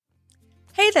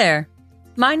Hey there!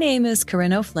 My name is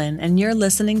Corinne O'Flynn, and you're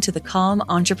listening to the Calm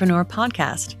Entrepreneur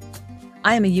Podcast.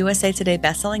 I am a USA Today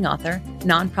bestselling author,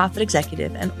 nonprofit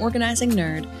executive, and organizing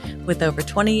nerd with over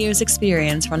 20 years'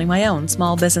 experience running my own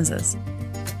small businesses.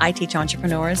 I teach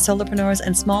entrepreneurs, solopreneurs,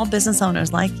 and small business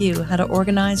owners like you how to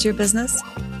organize your business,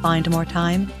 find more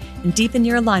time, and deepen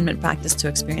your alignment practice to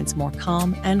experience more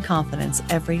calm and confidence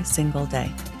every single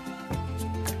day.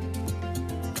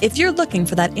 If you're looking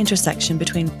for that intersection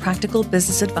between practical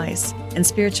business advice and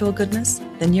spiritual goodness,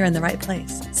 then you're in the right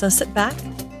place. So sit back,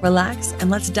 relax, and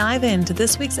let's dive into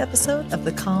this week's episode of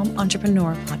the Calm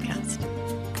Entrepreneur Podcast.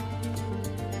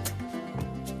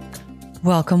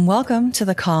 Welcome to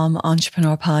the Calm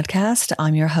Entrepreneur Podcast.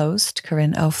 I'm your host,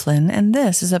 Corinne O'Flynn, and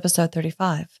this is episode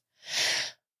 35.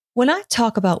 When I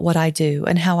talk about what I do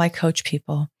and how I coach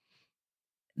people,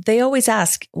 they always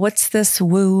ask, what's this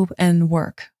woo and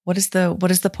work? What is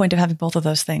the point of having both of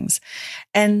those things?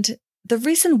 And the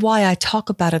reason why I talk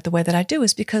about it the way that I do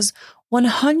is because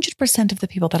 100% of the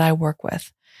people that I work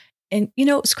with, and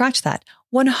scratch that,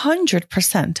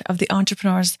 100% of the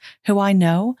entrepreneurs who I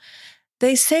know,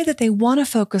 they say that they want to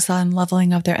focus on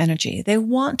leveling up their energy. They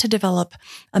want to develop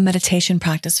a meditation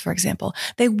practice, for example.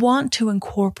 They want to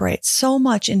incorporate so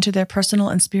much into their personal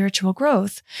and spiritual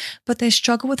growth, but they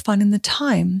struggle with finding the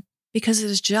time because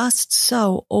it is just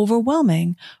so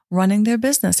overwhelming running their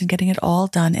business and getting it all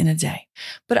done in a day.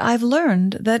 But I've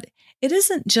learned that it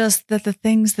isn't just that the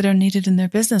things that are needed in their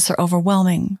business are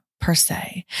overwhelming per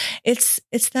se. It's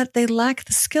that they lack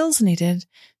the skills needed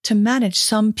to manage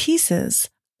some pieces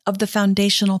of the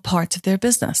foundational parts of their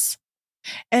business.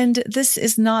 And this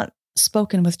is not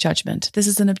spoken with judgment. This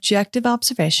is an objective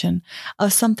observation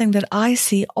of something that I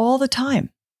see all the time.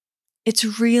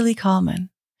 It's really common.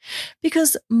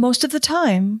 Because most of the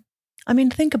time,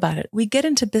 think about it. We get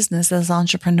into business as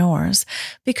entrepreneurs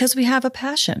because we have a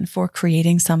passion for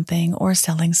creating something or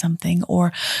selling something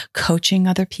or coaching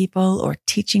other people or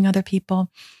teaching other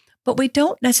people. But we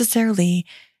don't necessarily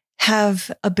have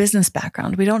a business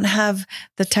background. We don't have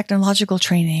the technological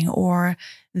training or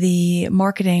the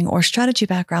marketing or strategy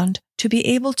background to be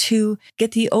able to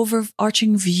get the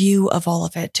overarching view of all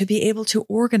of it, to be able to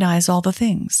organize all the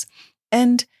things.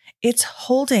 And it's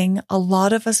holding a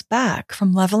lot of us back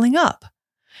from leveling up,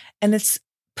 and it's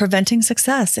preventing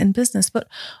success in business. But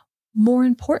more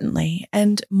importantly,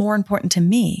 and more important to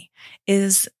me,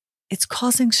 is it's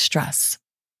causing stress.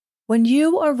 When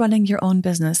you are running your own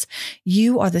business,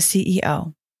 you are the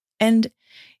CEO, and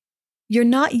you're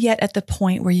not yet at the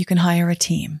point where you can hire a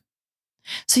team.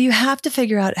 So you have to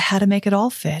figure out how to make it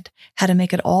all fit, how to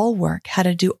make it all work, how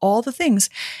to do all the things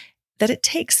that it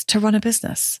takes to run a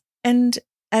business. And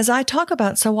as I talk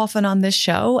about so often on this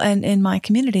show and in my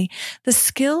community, the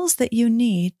skills that you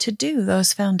need to do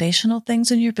those foundational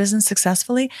things in your business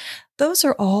successfully, those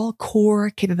are all core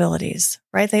capabilities,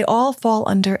 right? They all fall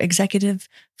under executive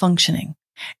functioning.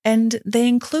 And they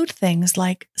include things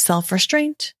like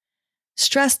self-restraint,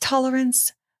 stress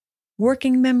tolerance,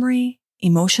 working memory,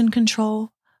 emotion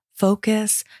control,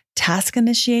 focus, task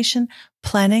initiation,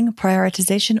 planning,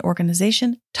 prioritization,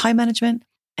 organization, time management,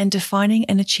 and defining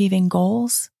and achieving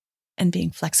goals, and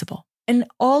being flexible. And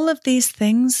all of these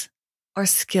things are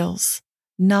skills,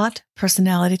 not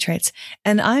personality traits.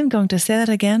 And I'm going to say that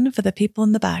again for the people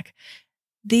in the back.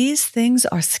 These things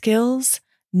are skills,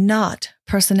 not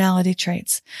personality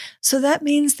traits. So that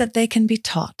means that they can be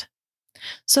taught.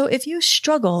 So if you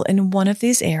struggle in one of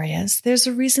these areas, there's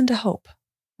a reason to hope,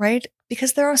 right?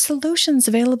 Because there are solutions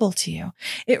available to you.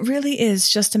 It really is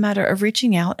just a matter of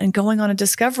reaching out and going on a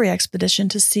discovery expedition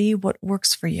to see what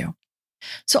works for you.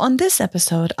 So on this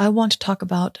episode, I want to talk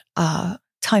about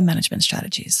time management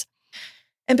strategies.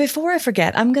 And before I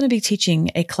forget, I'm going to be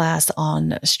teaching a class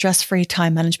on stress-free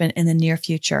time management in the near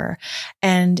future.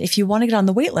 And if you want to get on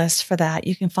the wait list for that,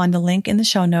 you can find the link in the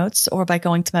show notes or by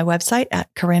going to my website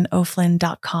at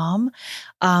CorinneO'Flynn.com.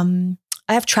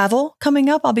 I have travel coming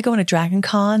up. I'll be going to Dragon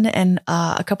Con and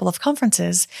a couple of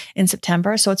conferences in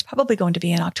September. So it's probably going to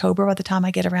be in October by the time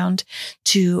I get around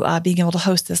to being able to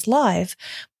host this live.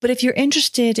 But if you're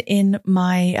interested in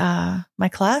my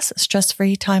class,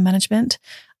 Stress-Free Time Management,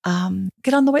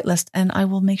 get on the wait list and I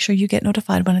will make sure you get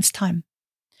notified when it's time.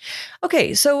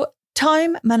 Okay, so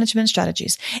time management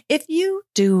strategies. If you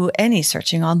do any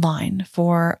searching online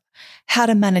for how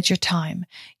to manage your time,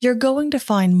 you're going to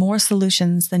find more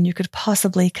solutions than you could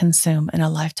possibly consume in a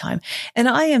lifetime. And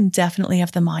I am definitely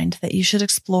of the mind that you should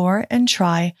explore and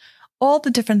try all the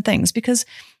different things because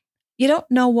you don't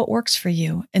know what works for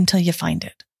you until you find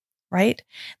it. right?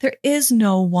 There is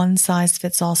no one size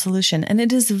fits all solution. And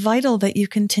it is vital that you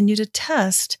continue to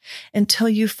test until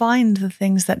you find the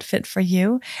things that fit for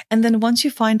you. And then once you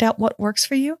find out what works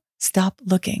for you, stop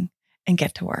looking and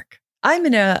get to work. I'm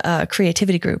in a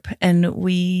creativity group, and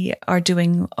we are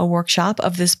doing a workshop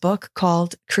of this book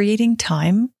called Creating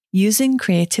Time, Using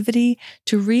Creativity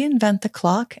to Reinvent the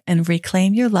Clock and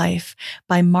Reclaim Your Life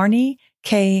by Marnie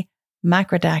K.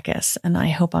 Makridakis. And I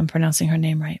hope I'm pronouncing her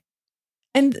name right.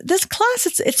 And this class,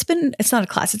 it's not a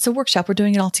class, it's a workshop. We're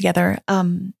doing it all together.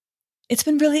 It's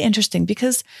been really interesting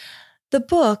because the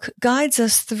book guides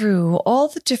us through all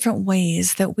the different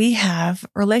ways that we have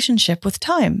a relationship with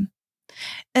time.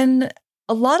 And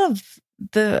a lot of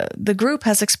the group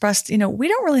has expressed, we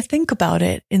don't really think about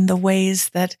it in the ways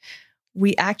that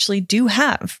we actually do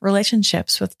have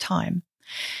relationships with time,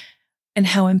 and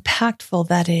how impactful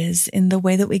that is in the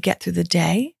way that we get through the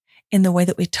day, in the way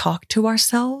that we talk to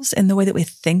ourselves, in the way that we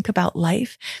think about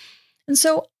life. And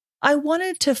so I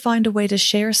wanted to find a way to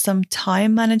share some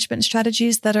time management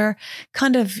strategies that are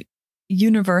kind of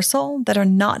universal, that are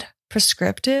not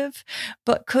prescriptive,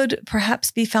 but could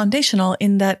perhaps be foundational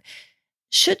in that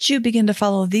should you begin to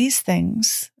follow these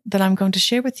things that I'm going to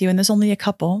share with you, and there's only a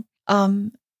couple,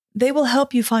 they will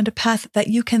help you find a path that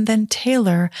you can then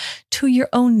tailor to your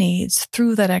own needs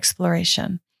through that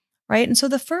exploration, right? And so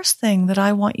the first thing that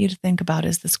I want you to think about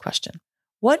is this question: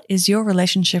 what is your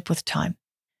relationship with time?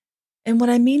 And what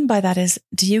I mean by that is,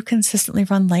 do you consistently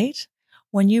run late?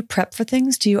 When you prep for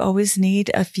things, do you always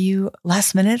need a few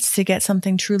last minutes to get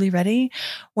something truly ready?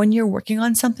 When you're working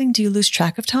on something, do you lose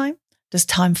track of time? Does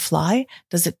time fly?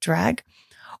 Does it drag?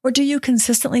 Or do you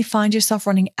consistently find yourself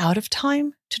running out of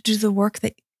time to do the work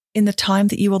that in the time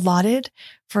that you allotted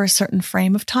for a certain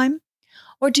frame of time?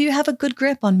 Or do you have a good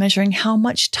grip on measuring how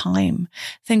much time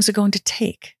things are going to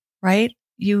take, right?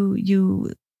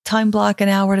 You time block an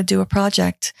hour to do a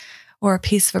project or a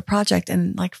piece of a project,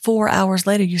 and like 4 hours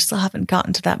later, you still haven't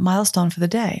gotten to that milestone for the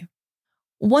day.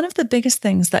 One of the biggest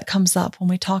things that comes up when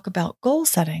we talk about goal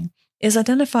setting is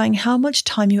identifying how much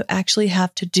time you actually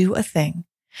have to do a thing,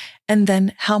 and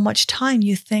then how much time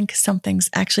you think something's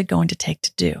actually going to take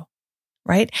to do,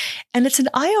 right? And it's an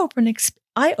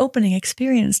eye-opening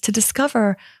experience to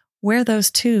discover where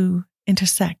those two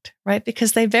intersect, right?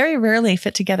 Because they very rarely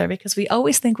fit together, because we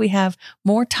always think we have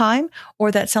more time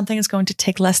or that something is going to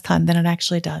take less time than it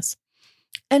actually does.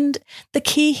 And the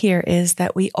key here is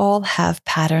that we all have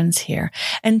patterns here,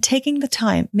 and taking the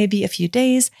time, maybe a few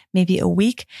days, maybe a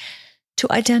week, to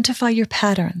identify your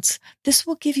patterns. This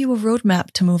will give you a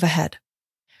roadmap to move ahead.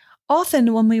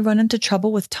 Often when we run into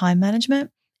trouble with time management,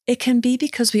 it can be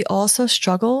because we also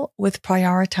struggle with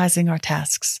prioritizing our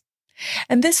tasks.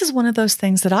 And this is one of those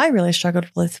things that I really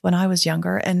struggled with when I was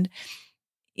younger. And,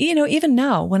 even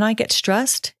now, when I get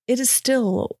stressed, it is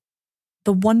still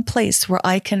the one place where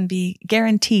I can be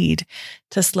guaranteed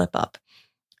to slip up.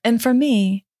 And for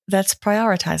me, that's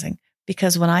prioritizing,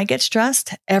 because when I get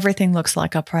stressed, everything looks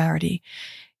like a priority.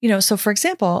 So for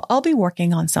example, I'll be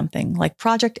working on something like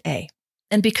Project A.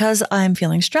 And because I'm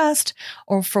feeling stressed,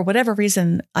 or for whatever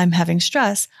reason I'm having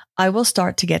stress, I will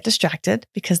start to get distracted,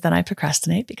 because then I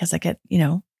procrastinate, because I get,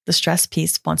 the stress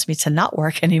piece wants me to not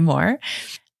work anymore.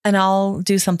 And I'll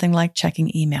do something like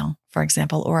checking email, for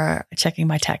example, or checking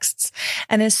my texts.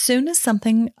 And as soon as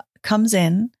something comes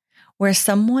in where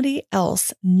somebody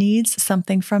else needs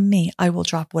something from me, I will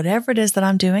drop whatever it is that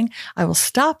I'm doing. I will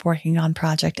stop working on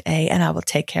Project A, and I will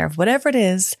take care of whatever it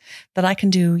is that I can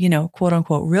do, quote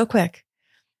unquote, real quick.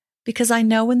 Because I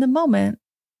know in the moment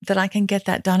that I can get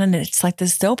that done, and it's like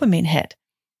this dopamine hit.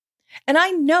 And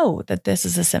I know that this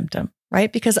is a symptom,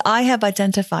 right? Because I have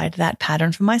identified that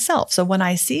pattern for myself. So when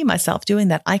I see myself doing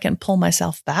that, I can pull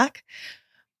myself back.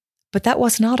 But that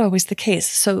was not always the case.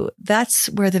 So that's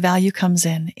where the value comes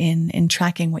in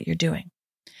tracking what you're doing.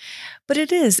 But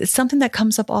it's something that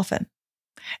comes up often.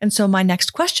 And so my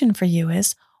next question for you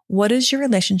is, what is your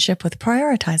relationship with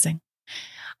prioritizing?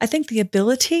 I think the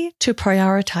ability to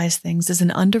prioritize things is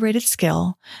an underrated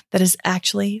skill that is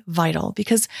actually vital,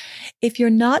 because if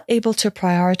you're not able to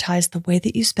prioritize the way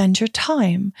that you spend your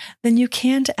time, then you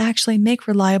can't actually make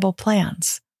reliable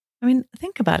plans. I mean,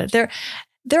 think about it.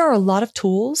 There are a lot of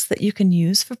tools that you can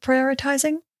use for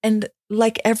prioritizing. And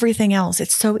like everything else,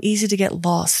 it's so easy to get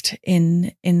lost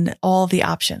in all the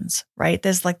options, right?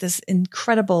 There's like this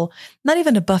incredible, not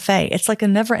even a buffet. It's like a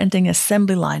never-ending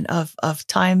assembly line of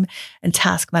time and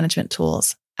task management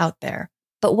tools out there.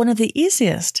 But one of the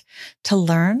easiest to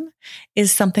learn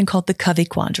is something called the Covey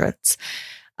Quadrants,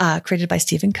 created by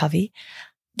Stephen Covey.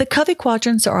 The Covey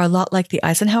Quadrants are a lot like the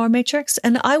Eisenhower Matrix,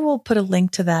 and I will put a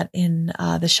link to that in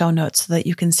the show notes so that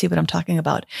you can see what I'm talking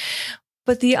about.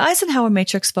 But the Eisenhower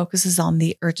matrix focuses on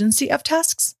the urgency of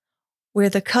tasks, where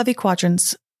the Covey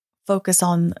quadrants focus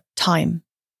on time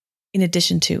in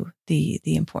addition to the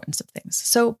importance of things.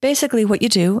 So basically what you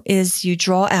do is you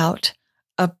draw out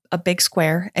a big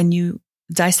square and you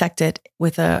dissect it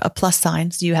with a plus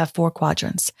sign. So you have 4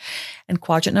 quadrants. And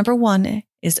quadrant number 1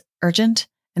 is urgent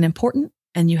and important.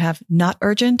 And you have not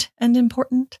urgent and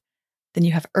important. Then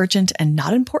you have urgent and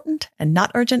not important, and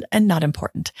not urgent and not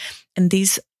important. And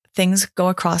these things go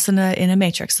across in a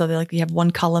matrix. So you have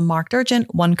 1 column marked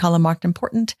urgent, 1 column marked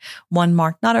important, 1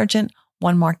 marked not urgent,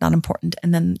 1 marked not important.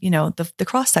 And then, the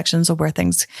cross sections are where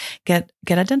things get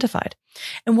identified.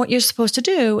 And what you're supposed to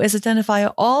do is identify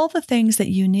all the things that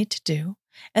you need to do.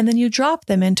 And then you drop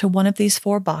them into one of these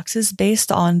 4 boxes based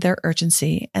on their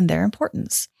urgency and their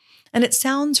importance. And it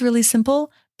sounds really simple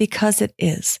because it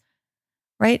is,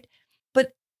 right?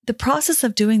 But the process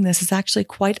of doing this is actually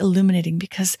quite illuminating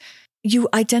because you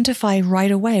identify right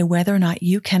away whether or not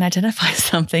you can identify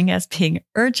something as being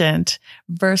urgent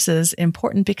versus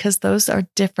important, because those are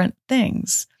different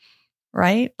things,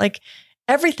 right? Like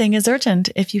everything is urgent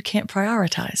if you can't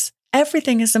prioritize.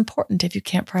 Everything is important if you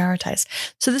can't prioritize.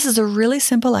 So this is a really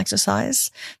simple exercise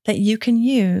that you can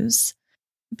use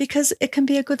because it can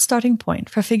be a good starting point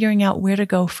for figuring out where to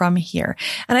go from here.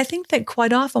 And I think that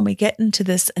quite often we get into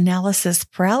this analysis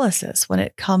paralysis when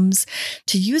it comes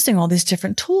to using all these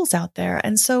different tools out there.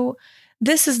 And so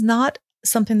this is not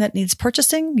something that needs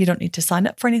purchasing. You don't need to sign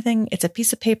up for anything. It's a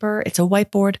piece of paper, it's a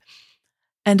whiteboard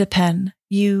and a pen.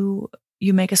 You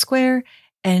make a square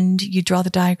and you draw the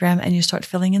diagram and you start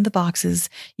filling in the boxes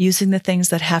using the things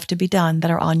that have to be done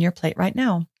that are on your plate right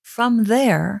now. From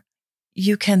there,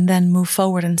 you can then move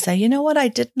forward and say, you know what? I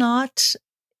did not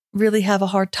really have a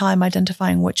hard time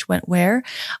identifying which went where.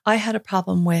 I had a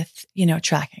problem with,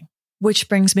 tracking, which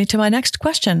brings me to my next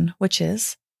question, which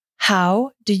is,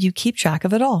 how do you keep track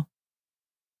of it all?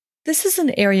 This is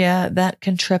an area that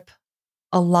can trip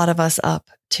a lot of us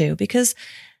up too, because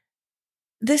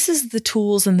this is the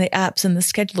tools and the apps and the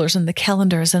schedulers and the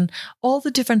calendars and all the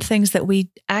different things that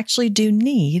we actually do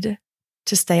need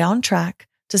to stay on track,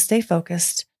 to stay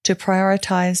focused, to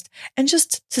prioritize, and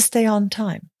just to stay on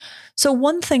time. So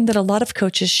one thing that a lot of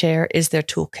coaches share is their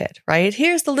toolkit, right?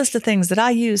 Here's the list of things that I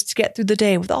use to get through the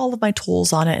day with all of my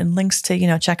tools on it and links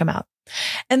to, check them out.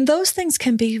 And those things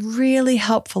can be really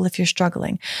helpful if you're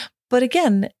struggling. But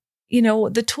again,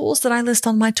 the tools that I list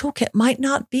on my toolkit might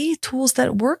not be tools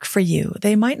that work for you.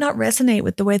 They might not resonate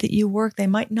with the way that you work. They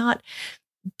might not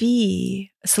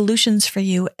be solutions for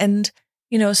you. And,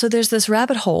 so there's this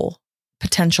rabbit hole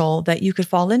potential that you could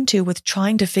fall into with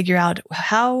trying to figure out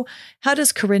how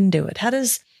does Corinne do it? How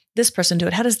does this person do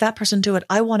it? How does that person do it?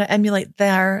 I want to emulate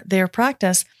their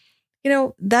practice.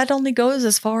 That only goes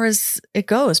as far as it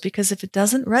goes, because if it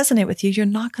doesn't resonate with you, you're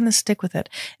not going to stick with it.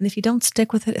 And if you don't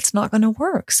stick with it, it's not going to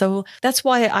work. So that's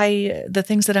why the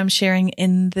things that I'm sharing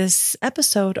in this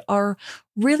episode are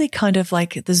really kind of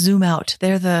like the zoom out.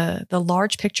 They're the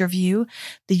large picture view,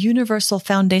 the universal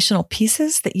foundational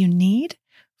pieces that you need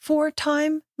for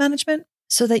time management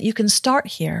so that you can start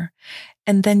here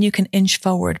and then you can inch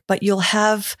forward, but you'll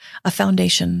have a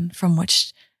foundation from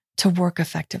which to work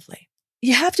effectively.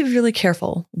 You have to be really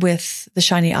careful with the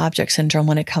shiny object syndrome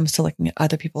when it comes to looking at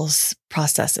other people's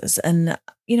processes. And,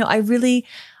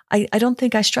 I don't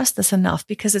think I stress this enough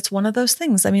because it's one of those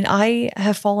things. I mean, I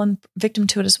have fallen victim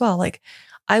to it as well. Like,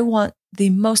 I want the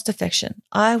most efficient.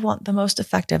 I want the most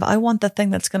effective. I want the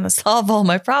thing that's going to solve all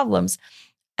my problems.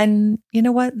 And you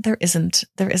know what? There isn't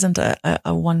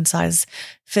a one size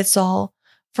fits all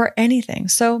for anything.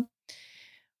 So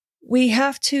we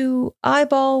have to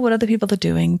eyeball what other people are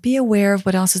doing, be aware of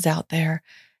what else is out there,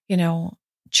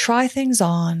 try things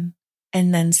on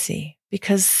and then see,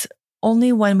 because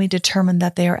only when we determine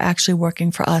that they are actually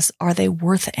working for us, are they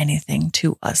worth anything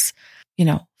to us,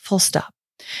 full stop.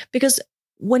 Because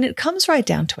when it comes right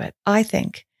down to it, I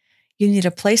think you need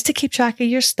a place to keep track of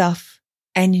your stuff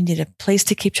and you need a place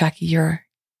to keep track of your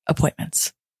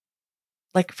appointments.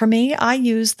 Like for me, I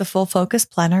use the Full Focus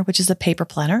Planner, which is a paper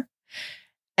planner,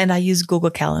 and I use Google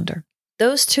Calendar.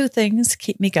 Those two things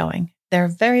keep me going. They're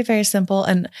very, very simple.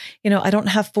 And, I don't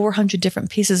have 400 different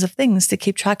pieces of things to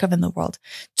keep track of in the world.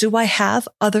 Do I have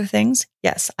other things?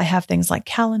 Yes, I have things like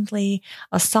Calendly,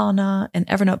 Asana, and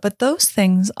Evernote, but those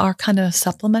things are kind of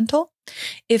supplemental.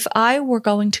 If I were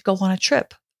going to go on a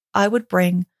trip, I would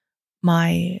bring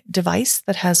my device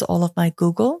that has all of my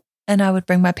Google, and I would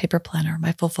bring my paper planner,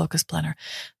 my Full Focus Planner.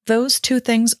 Those two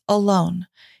things alone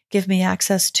give me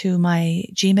access to my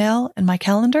Gmail and my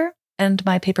calendar and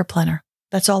my paper planner.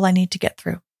 That's all I need to get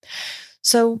through.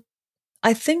 So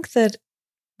I think that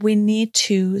we need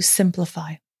to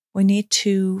simplify. We need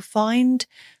to find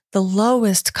the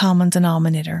lowest common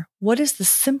denominator. What is the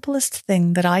simplest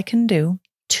thing that I can do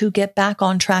to get back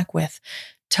on track with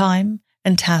time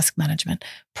and task management,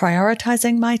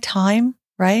 prioritizing my time,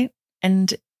 right?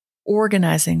 And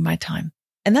organizing my time.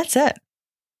 And that's it,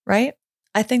 right?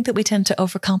 I think that we tend to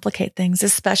overcomplicate things,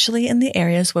 especially in the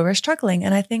areas where we're struggling.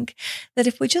 And I think that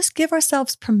if we just give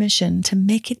ourselves permission to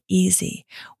make it easy,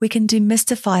 we can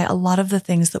demystify a lot of the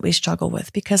things that we struggle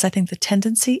with, because I think the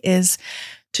tendency is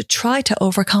to try to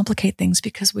overcomplicate things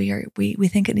because we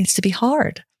think it needs to be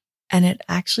hard. And it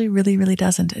actually really, really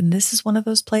doesn't. And this is one of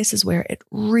those places where it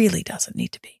really doesn't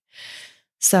need to be.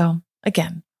 So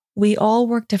again, we all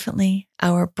work differently.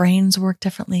 Our brains work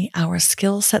differently. Our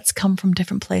skill sets come from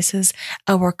different places.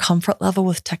 Our comfort level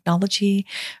with technology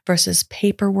versus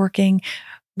paper working.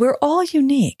 We're all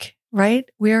unique, right?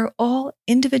 We're all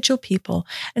individual people.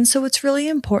 And so it's really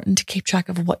important to keep track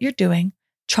of what you're doing,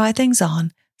 try things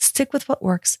on, stick with what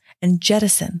works, and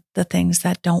jettison the things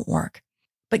that don't work.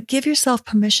 But give yourself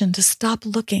permission to stop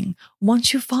looking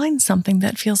once you find something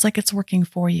that feels like it's working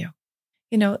for you.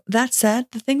 That said,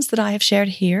 the things that I have shared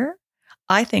here,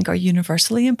 I think are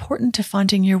universally important to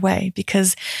finding your way,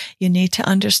 because you need to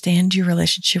understand your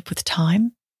relationship with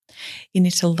time. You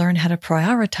need to learn how to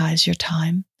prioritize your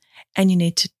time, and you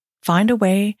need to find a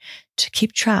way to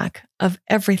keep track of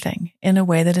everything in a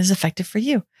way that is effective for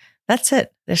you. That's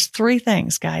it. There's 3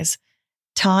 things, guys: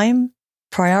 time,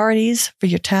 priorities for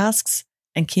your tasks,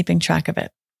 and keeping track of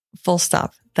it. Full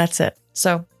stop. That's it.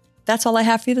 So that's all I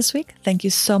have for you this week. Thank you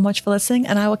so much for listening,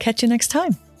 and I will catch you next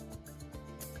time.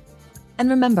 And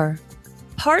remember,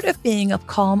 part of being a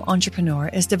calm entrepreneur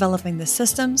is developing the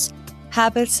systems,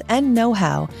 habits, and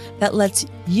know-how that lets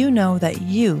you know that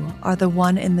you are the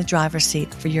one in the driver's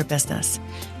seat for your business.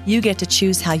 You get to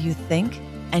choose how you think,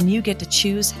 and you get to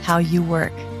choose how you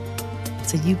work.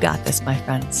 So you got this, my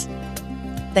friends.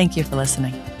 Thank you for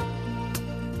listening.